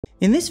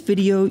In this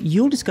video,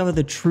 you'll discover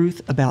the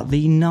truth about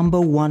the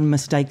 #1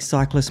 mistake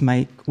cyclists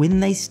make when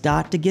they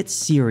start to get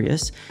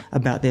serious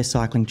about their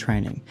cycling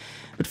training.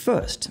 But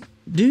first,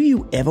 do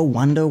you ever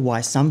wonder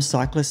why some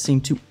cyclists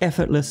seem to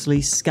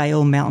effortlessly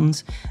scale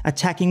mountains,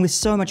 attacking with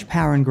so much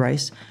power and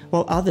grace,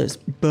 while others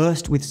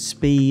burst with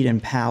speed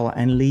and power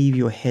and leave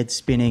your head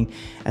spinning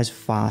as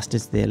fast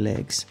as their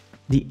legs?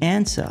 The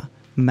answer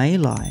may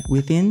lie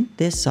within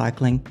their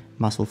cycling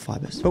muscle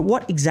fibers. But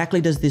what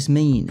exactly does this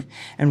mean,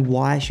 and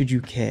why should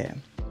you care?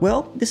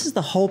 Well, this is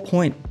the whole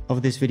point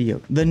of this video.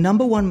 The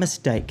 #1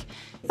 mistake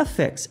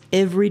affects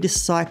every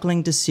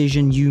cycling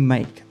decision you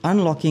make,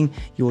 unlocking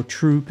your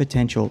true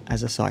potential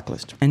as a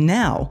cyclist. And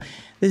now,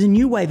 there's a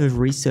new wave of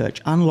research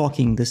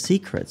unlocking the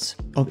secrets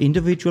of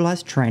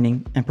individualized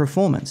training and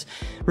performance,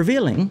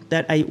 revealing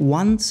that a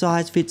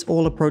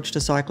one-size-fits-all approach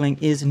to cycling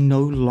is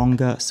no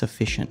longer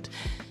sufficient.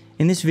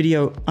 In this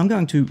video, I'm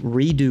going to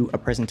redo a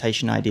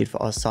presentation I did for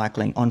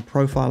AusCycling on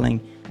profiling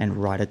and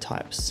rider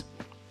types.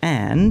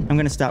 And I'm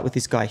going to start with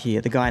this guy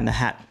here, the guy in the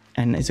hat.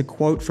 And it's a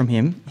quote from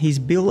him. He's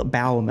Bill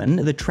Bowerman,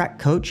 the track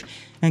coach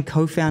and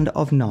co-founder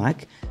of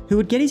Nike, who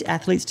would get his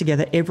athletes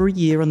together every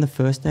year on the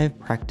first day of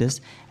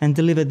practice and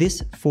deliver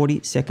this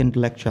 40-second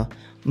lecture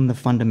on the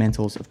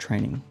fundamentals of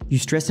training. You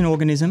stress an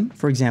organism,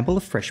 for example,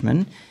 a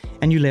freshman,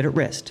 and you let it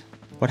rest.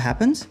 What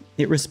happens?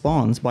 It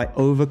responds by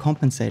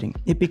overcompensating.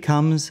 It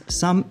becomes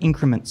some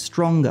increment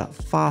stronger,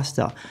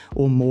 faster,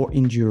 or more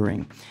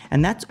enduring.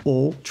 And that's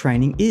all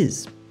training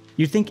is.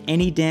 You'd think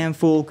any damn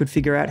fool could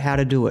figure out how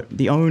to do it.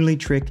 The only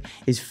trick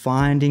is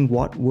finding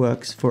what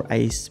works for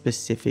a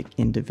specific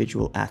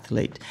individual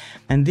athlete.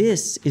 And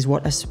this is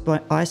what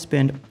I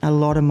spend a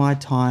lot of my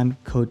time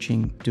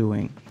coaching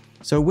doing.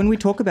 So when we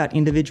talk about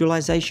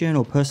individualization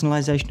or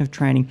personalization of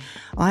training,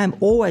 I am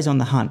always on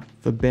the hunt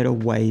for better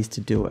ways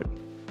to do it.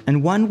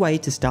 And one way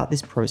to start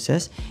this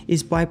process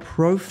is by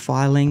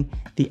profiling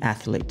the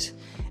athlete.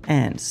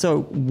 And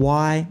so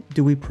why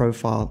do we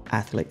profile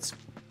athletes?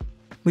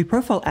 We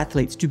profile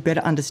athletes to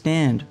better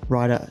understand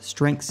rider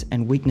strengths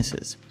and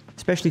weaknesses,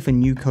 especially for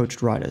new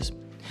coached riders,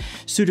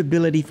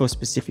 suitability for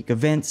specific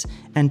events,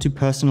 and to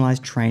personalize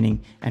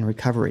training and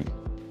recovery.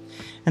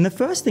 And the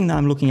first thing that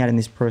I'm looking at in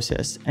this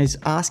process is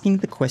asking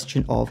the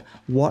question of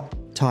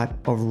what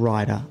type of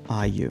rider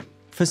are you?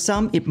 For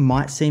some, it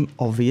might seem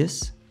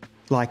obvious,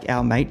 like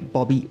our mate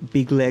Bobby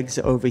Big Legs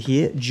over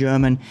here,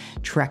 German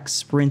track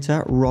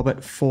sprinter Robert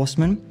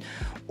Forsman,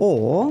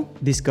 or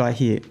this guy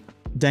here,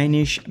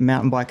 Danish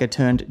mountain biker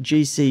turned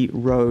GC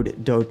road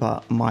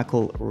doper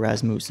Michael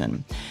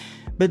Rasmussen.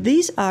 But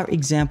these are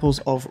examples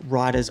of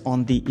riders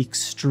on the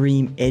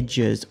extreme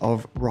edges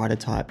of rider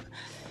type.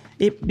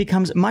 It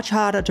becomes much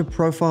harder to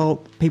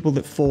profile people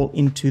that fall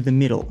into the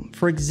middle.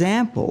 For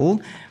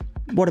example,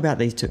 what about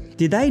these two?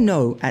 Did they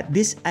know at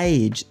this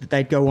age that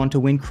they'd go on to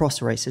win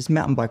cross races,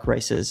 mountain bike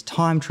races,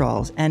 time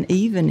trials, and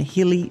even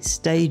hilly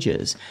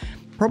stages?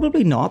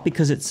 Probably not,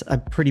 because it's a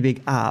pretty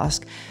big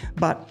ask,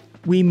 but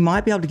we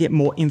might be able to get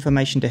more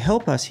information to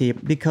help us here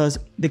because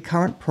the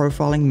current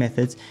profiling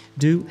methods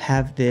do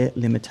have their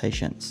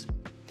limitations.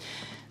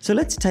 So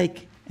let's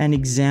take an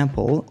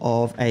example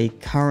of a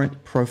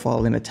current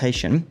profile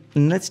limitation,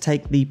 and let's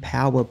take the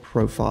power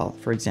profile,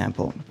 for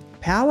example.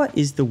 Power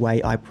is the way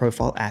I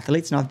profile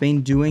athletes, and I've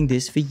been doing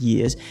this for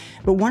years,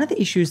 but one of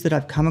the issues that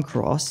I've come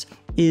across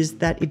is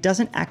that it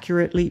doesn't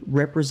accurately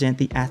represent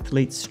the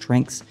athlete's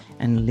strengths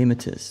and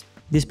limiters.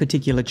 This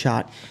particular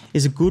chart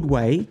is a good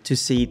way to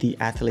see the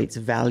athlete's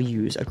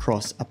values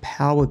across a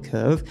power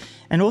curve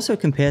and also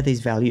compare these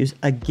values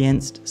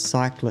against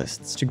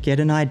cyclists to get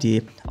an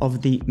idea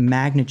of the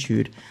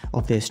magnitude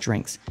of their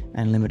strengths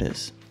and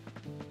limiters.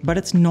 But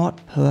it's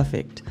not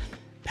perfect.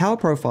 Power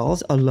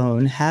profiles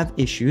alone have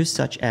issues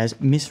such as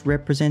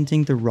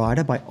misrepresenting the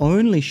rider by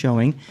only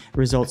showing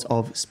results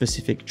of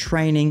specific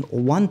training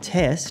or one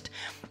test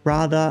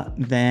rather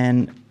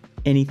than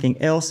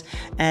anything else,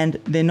 and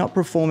they're not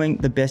performing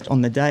the best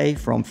on the day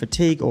from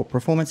fatigue or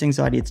performance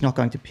anxiety. It's not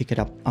going to pick it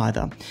up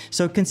either.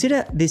 So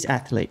consider this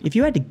athlete. If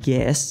you had to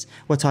guess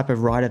what type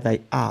of rider they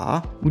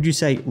are, would you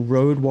say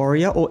road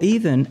warrior or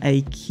even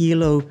a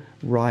kilo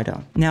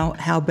rider? Now,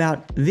 how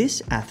about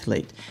this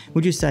athlete?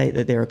 Would you say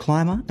that they're a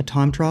climber, a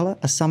time trialer,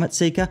 a summit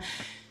seeker?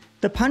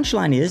 The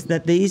punchline is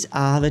that these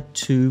are the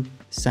two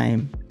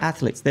same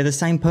athletes. They're the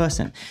same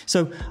person.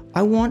 So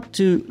I want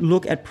to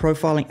look at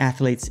profiling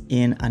athletes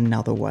in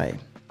another way.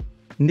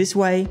 And this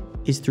way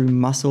is through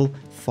muscle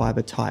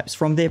fiber types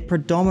from their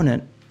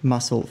predominant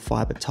muscle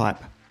fiber type.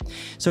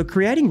 So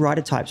creating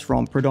rider types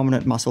from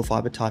predominant muscle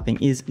fiber typing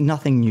is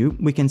nothing new.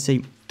 We can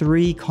see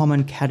 3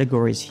 common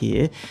categories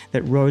here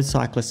that road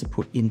cyclists are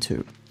put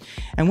into.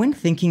 And when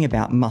thinking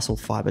about muscle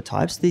fiber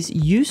types, this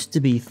used to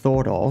be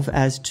thought of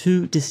as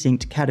 2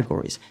 distinct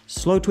categories,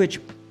 slow twitch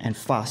and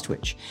fast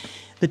twitch.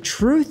 The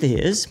truth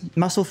is,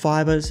 muscle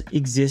fibers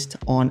exist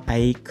on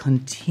a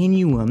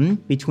continuum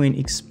between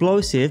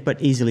explosive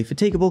but easily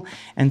fatigable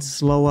and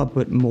slower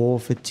but more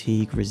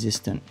fatigue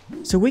resistant.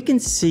 So we can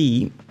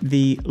see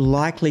the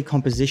likely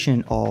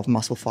composition of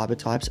muscle fiber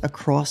types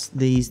across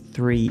these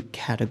three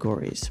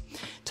categories.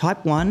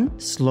 Type 1,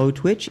 slow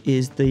twitch,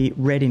 is the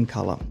red in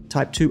color.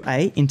 Type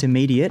 2A,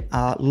 intermediate,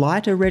 are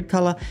lighter red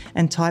color,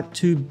 and type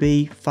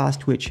 2B, fast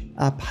twitch,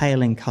 are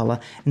pale in color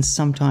and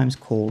sometimes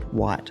called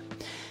white.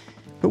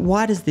 But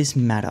why does this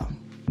matter?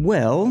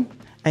 Well,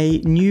 a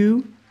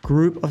new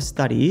group of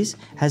studies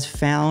has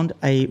found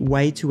a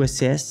way to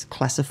assess,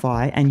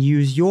 classify, and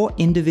use your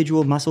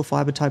individual muscle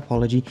fiber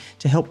typology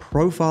to help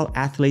profile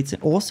athletes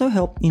and also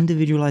help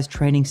individualize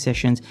training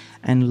sessions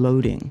and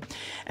loading.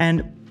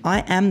 And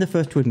I am the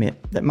first to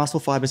admit that muscle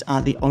fibers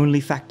aren't the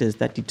only factors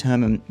that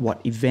determine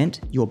what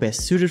event you're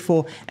best suited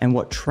for and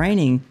what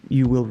training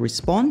you will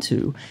respond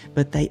to,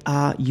 but they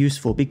are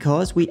useful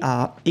because we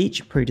are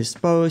each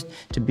predisposed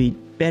to be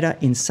better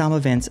in some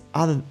events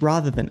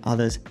rather than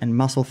others, and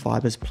muscle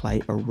fibers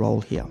play a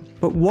role here.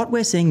 But what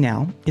we're seeing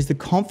now is the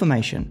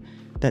confirmation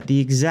that the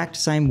exact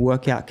same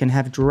workout can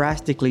have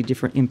drastically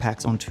different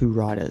impacts on two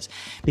riders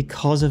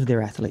because of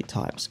their athlete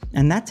types.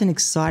 And that's an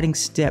exciting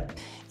step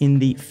in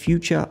the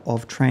future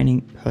of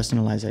training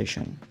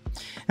personalization.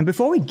 And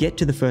before we get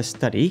to the first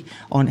study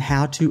on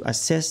how to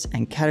assess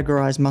and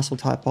categorize muscle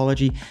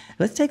typology,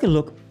 let's take a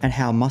look at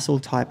how muscle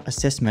type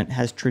assessment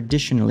has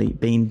traditionally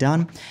been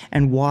done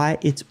and why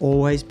it's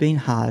always been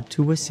hard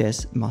to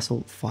assess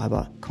muscle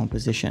fiber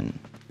composition.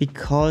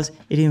 Because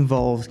it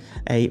involves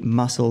a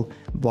muscle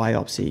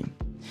biopsy,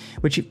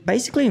 which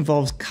basically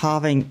involves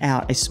carving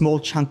out a small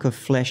chunk of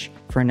flesh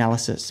for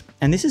analysis.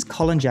 And this is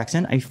Colin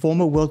Jackson, a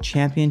former world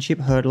championship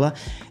hurdler,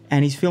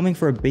 and he's filming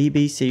for a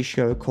BBC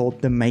show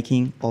called The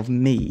Making of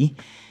Me.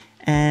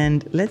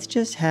 And let's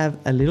just have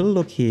a little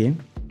look here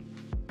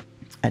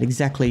at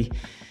exactly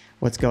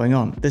what's going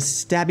on. The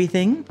stabby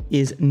thing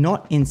is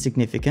not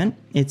insignificant.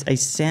 It's a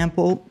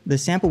sample. The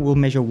sample will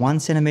measure 1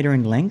 centimeter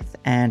in length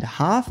and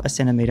 0.5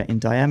 centimeter in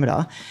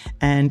diameter,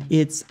 and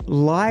it's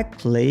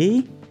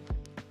likely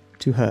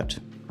to hurt.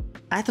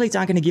 Athletes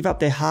aren't going to give up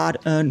their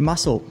hard-earned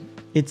muscle.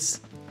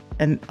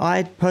 And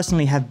I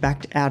personally have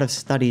backed out of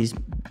studies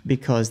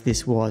because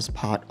this was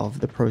part of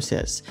the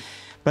process.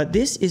 But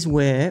this is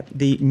where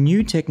the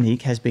new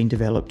technique has been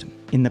developed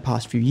in the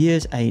past few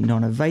years, a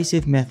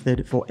non-invasive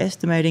method for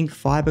estimating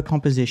fiber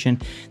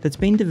composition that's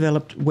been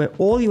developed where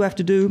all you have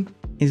to do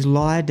is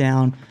lie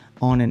down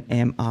on an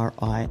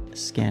MRI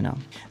scanner.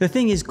 The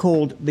thing is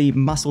called the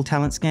muscle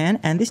talent scan,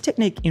 and this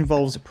technique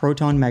involves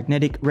proton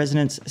magnetic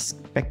resonance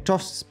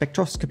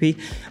spectroscopy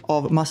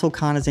of muscle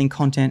carnosine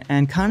content,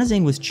 and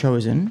carnosine was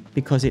chosen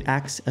because it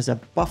acts as a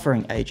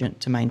buffering agent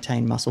to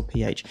maintain muscle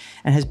pH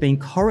and has been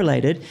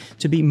correlated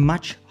to be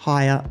much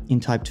higher in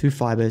type 2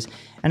 fibers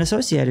and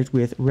associated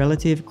with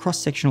relative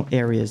cross-sectional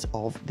areas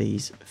of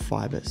these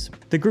fibers.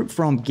 The group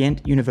from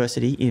Ghent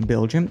University in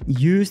Belgium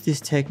used this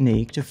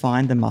technique to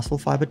find the muscle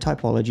fiber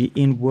typology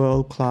in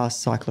world-class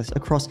cyclists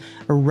across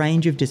a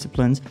range of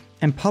disciplines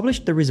and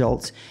published the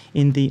results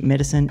in the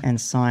Medicine and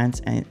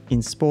Science and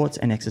in Sports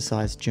and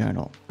Exercise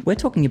journal. We're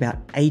talking about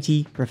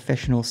 80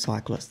 professional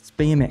cyclists,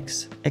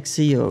 BMX,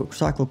 XCO,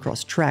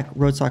 cyclocross, track,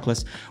 road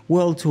cyclists,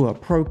 World Tour,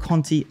 Pro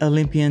Conti,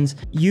 Olympians,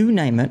 you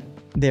name it,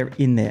 they're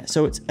in there.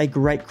 So it's a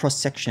great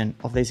cross-section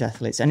of these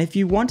athletes. And if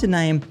you want to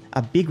name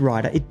a big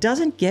rider, it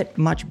doesn't get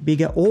much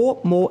bigger or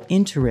more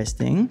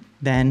interesting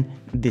than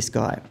this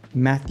guy,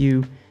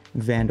 Mathieu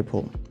van der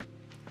Poel.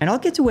 And I'll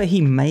get to where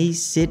he may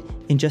sit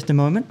in just a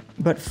moment,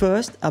 but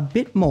first, a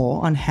bit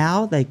more on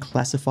how they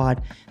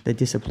classified the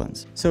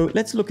disciplines. So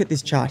let's look at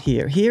this chart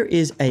here. Here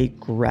is a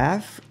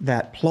graph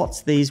that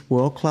plots these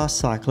world-class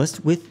cyclists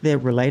with their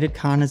related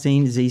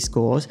carnosine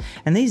Z-scores,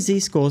 and these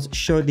Z-scores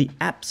show the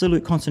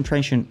absolute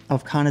concentration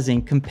of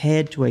carnosine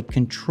compared to a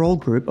control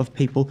group of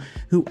people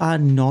who are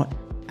not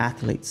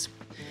athletes.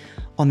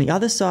 On the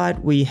other side,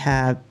 we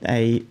have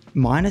a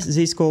minus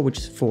Z-score, which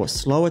is for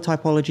slower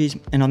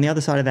typologies. And on the other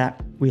side of that,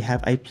 we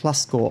have a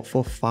plus score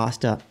for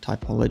faster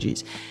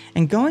typologies.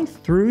 And going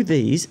through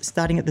these,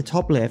 starting at the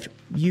top left,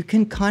 you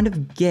can kind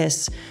of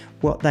guess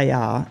what they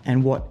are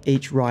and what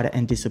each rider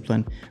and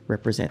discipline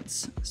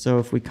represents. So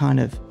if we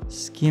kind of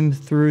skim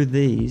through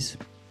these,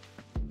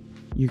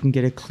 you can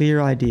get a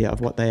clear idea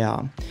of what they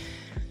are.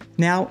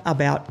 Now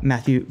about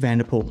Mathieu van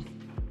der Poel.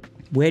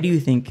 Where do you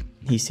think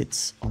he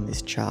sits on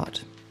this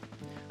chart?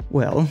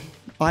 Well,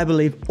 I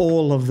believe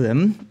all of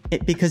them,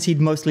 because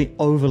he'd mostly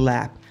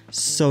overlap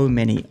so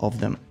many of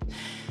them.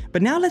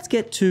 But now let's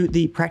get to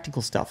the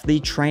practical stuff, the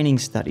training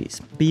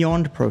studies.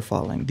 Beyond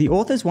profiling, the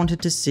authors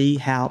wanted to see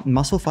how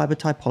muscle fiber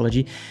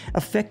typology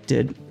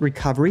affected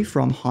recovery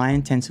from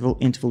high-intensity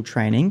interval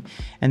training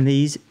and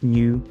these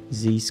new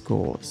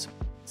Z-scores.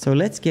 So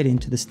let's get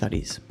into the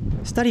studies.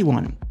 Study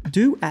 1.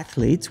 Do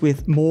athletes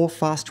with more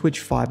fast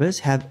twitch fibers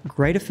have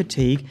greater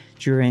fatigue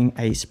during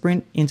a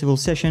sprint interval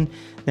session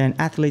than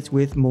athletes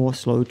with more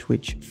slow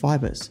twitch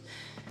fibers?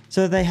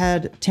 So they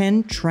had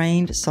 10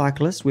 trained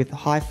cyclists with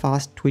high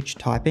fast twitch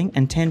typing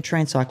and 10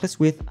 trained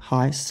cyclists with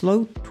high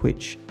slow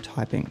twitch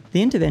typing.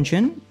 The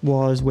intervention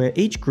was where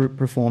each group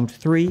performed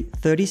 3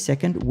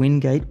 30-second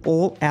Wingate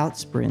all-out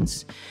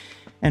sprints,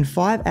 and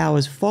 5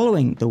 hours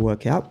following the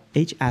workout,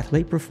 each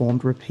athlete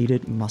performed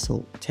repeated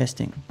muscle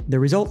testing. The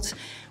results: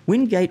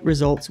 Wingate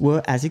results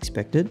were as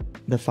expected.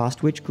 The fast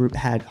twitch group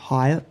had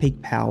higher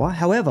peak power.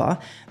 However,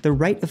 the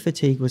rate of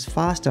fatigue was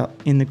faster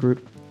in the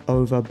group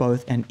over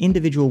both an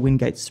individual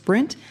Wingate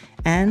sprint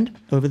and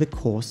over the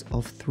course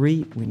of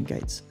 3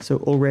 Wingates. So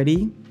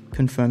already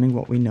confirming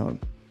what we know.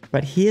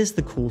 But here's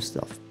the cool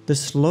stuff. The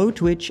slow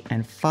twitch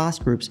and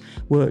fast groups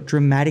were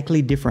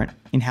dramatically different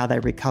in how they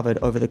recovered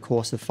over the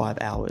course of 5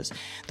 hours.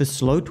 The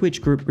slow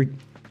twitch group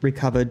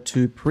recovered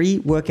to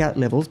pre-workout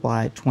levels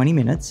by 20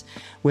 minutes,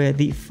 where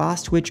the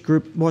fast twitch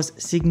group was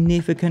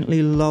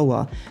significantly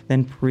lower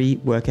than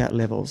pre-workout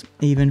levels,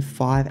 even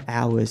 5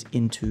 hours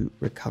into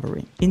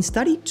recovery. In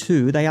study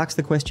 2, they asked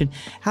the question,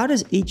 how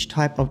does each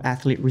type of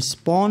athlete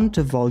respond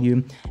to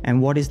volume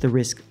and what is the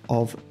risk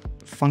of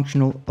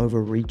functional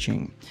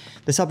overreaching?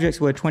 The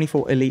subjects were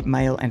 24 elite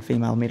male and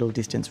female middle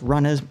distance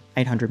runners,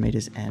 800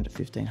 meters and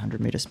 1500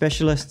 meter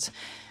specialists.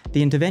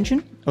 The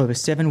intervention over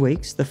 7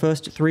 weeks. The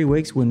first 3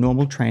 weeks were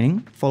normal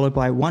training, followed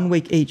by 1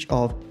 week each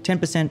of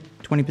 10%,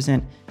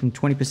 20%, and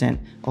 20%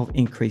 of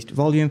increased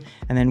volume,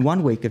 and then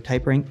 1 week of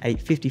tapering, a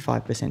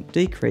 55%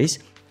 decrease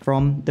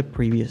from the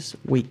previous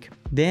week.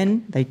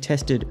 Then they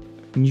tested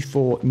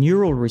for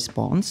neural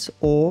response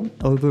or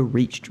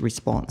overreached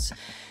response.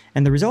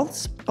 And the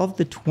results of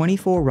the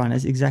 24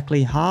 runners,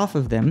 exactly half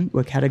of them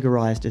were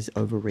categorized as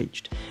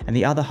overreached, and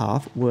the other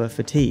half were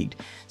fatigued.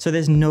 So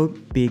there's no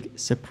big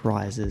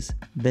surprises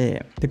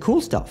there. The cool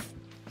stuff: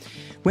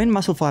 when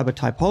muscle fiber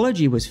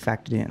typology was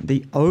factored in,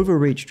 the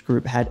overreached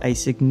group had a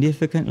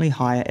significantly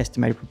higher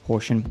estimated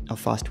proportion of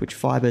fast twitch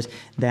fibers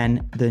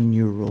than the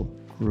neural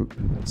group.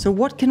 So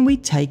what can we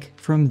take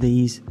from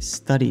these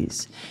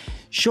studies?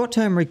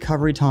 Short-term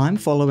recovery time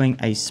following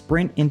a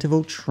sprint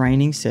interval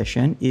training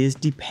session is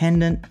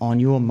dependent on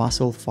your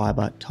muscle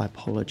fiber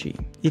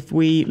typology. If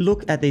we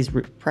look at these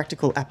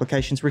practical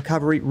applications,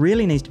 recovery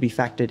really needs to be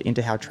factored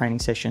into how training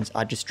sessions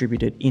are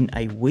distributed in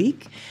a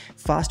week.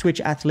 Fast twitch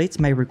athletes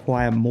may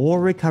require more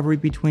recovery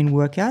between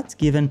workouts,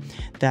 given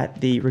that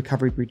the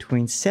recovery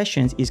between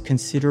sessions is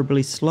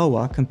considerably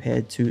slower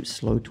compared to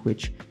slow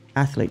twitch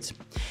athletes.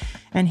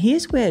 And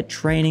here's where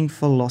training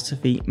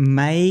philosophy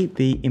may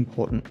be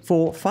important.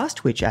 For fast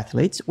twitch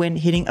athletes, when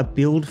hitting a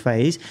build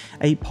phase,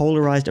 a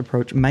polarized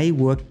approach may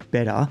work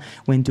better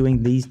when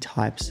doing these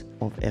types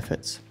of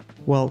efforts.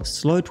 While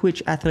slow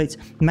twitch athletes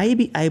may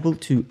be able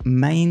to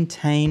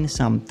maintain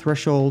some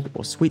threshold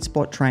or sweet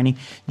spot training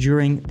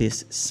during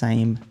this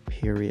same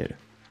period.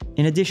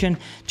 In addition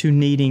to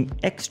needing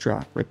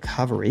extra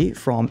recovery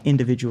from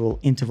individual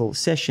interval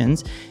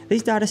sessions,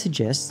 these data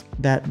suggests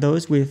that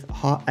those with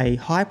a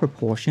high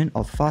proportion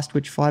of fast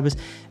twitch fibers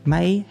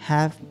may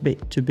have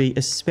to be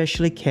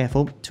especially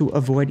careful to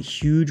avoid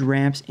huge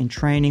ramps in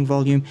training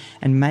volume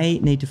and may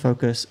need to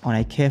focus on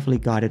a carefully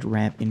guided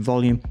ramp in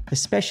volume,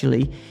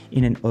 especially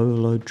in an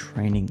overload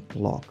training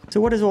block. So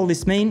what does all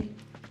this mean?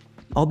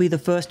 I'll be the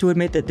first to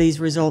admit that these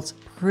results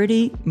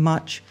pretty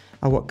much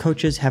are what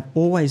coaches have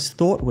always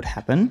thought would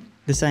happen.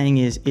 The saying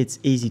is, it's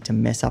easy to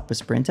mess up a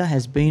sprinter,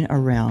 has been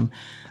around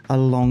a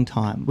long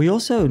time. We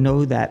also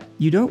know that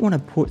you don't want to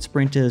put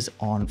sprinters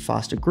on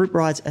faster group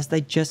rides as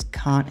they just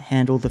can't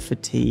handle the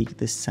fatigue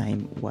the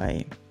same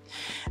way.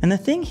 And the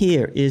thing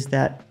here is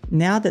that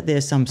now that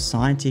there's some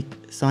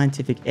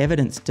scientific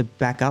evidence to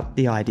back up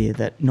the idea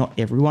that not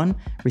everyone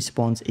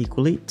responds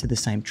equally to the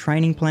same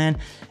training plan,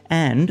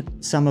 and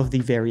some of the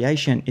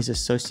variation is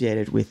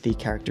associated with the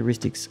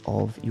characteristics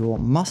of your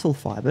muscle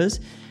fibers,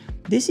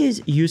 this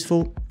is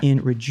useful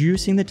in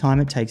reducing the time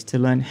it takes to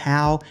learn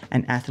how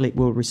an athlete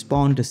will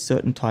respond to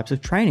certain types of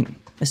training,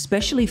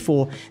 especially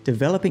for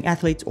developing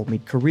athletes or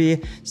mid-career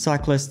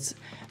cyclists,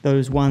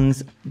 those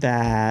ones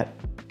that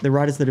the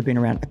riders that have been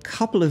around a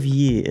couple of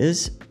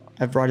years,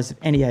 of riders of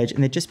any age,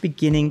 and they're just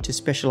beginning to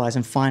specialize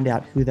and find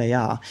out who they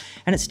are.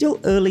 And it's still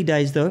early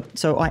days though,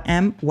 so I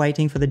am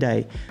waiting for the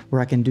day where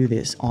I can do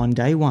this on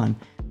day one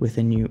with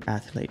a new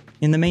athlete.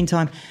 In the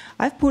meantime,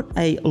 I've put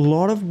a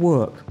lot of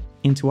work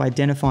into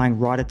identifying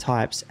rider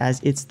types,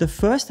 as it's the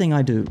first thing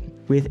I do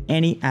with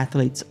any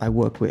athletes I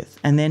work with,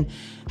 and then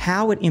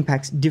how it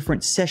impacts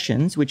different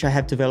sessions, which I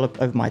have developed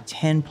over my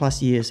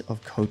 10+ years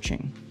of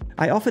coaching.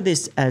 I offer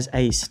this as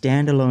a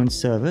standalone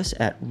service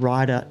at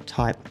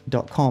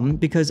ridertype.com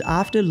because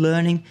after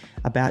learning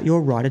about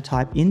your rider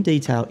type in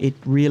detail, it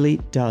really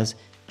does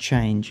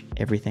change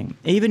everything.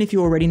 Even if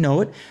you already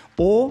know it,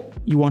 or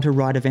you want to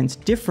ride events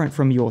different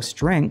from your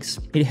strengths,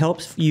 it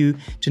helps you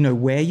to know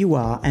where you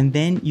are, and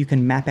then you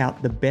can map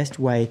out the best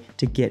way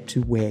to get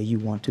to where you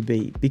want to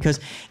be. Because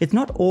it's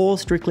not all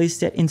strictly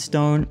set in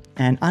stone,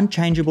 and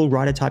unchangeable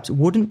rider types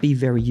wouldn't be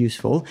very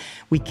useful.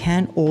 We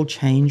can all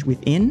change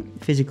within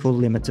physical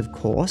limits, of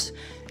course,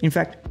 In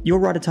fact, your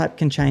rider type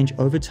can change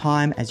over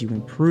time as you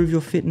improve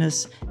your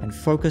fitness and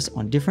focus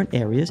on different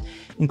areas,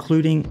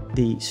 including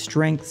the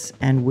strengths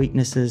and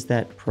weaknesses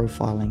that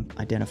profiling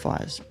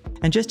identifies.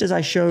 And just as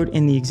I showed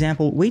in the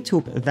example, we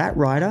took that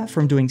rider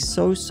from doing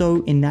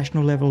so-so in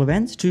national level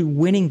events to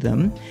winning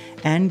them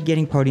and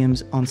getting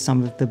podiums on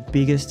some of the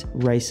biggest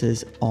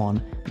races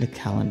on the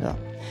calendar.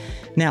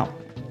 Now,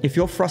 if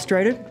you're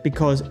frustrated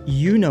because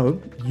you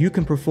know you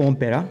can perform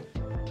better,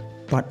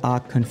 but are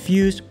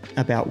confused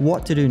about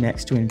what to do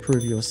next to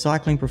improve your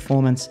cycling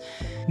performance,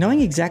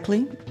 knowing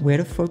exactly where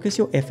to focus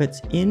your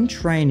efforts in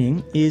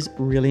training is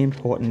really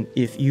important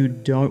if you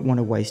don't want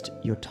to waste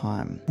your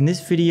time. In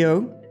this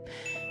video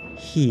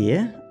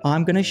here,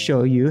 I'm going to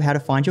show you how to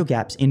find your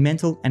gaps in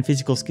mental and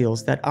physical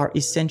skills that are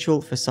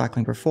essential for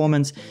cycling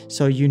performance,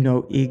 so you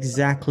know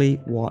exactly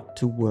what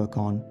to work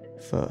on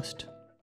first.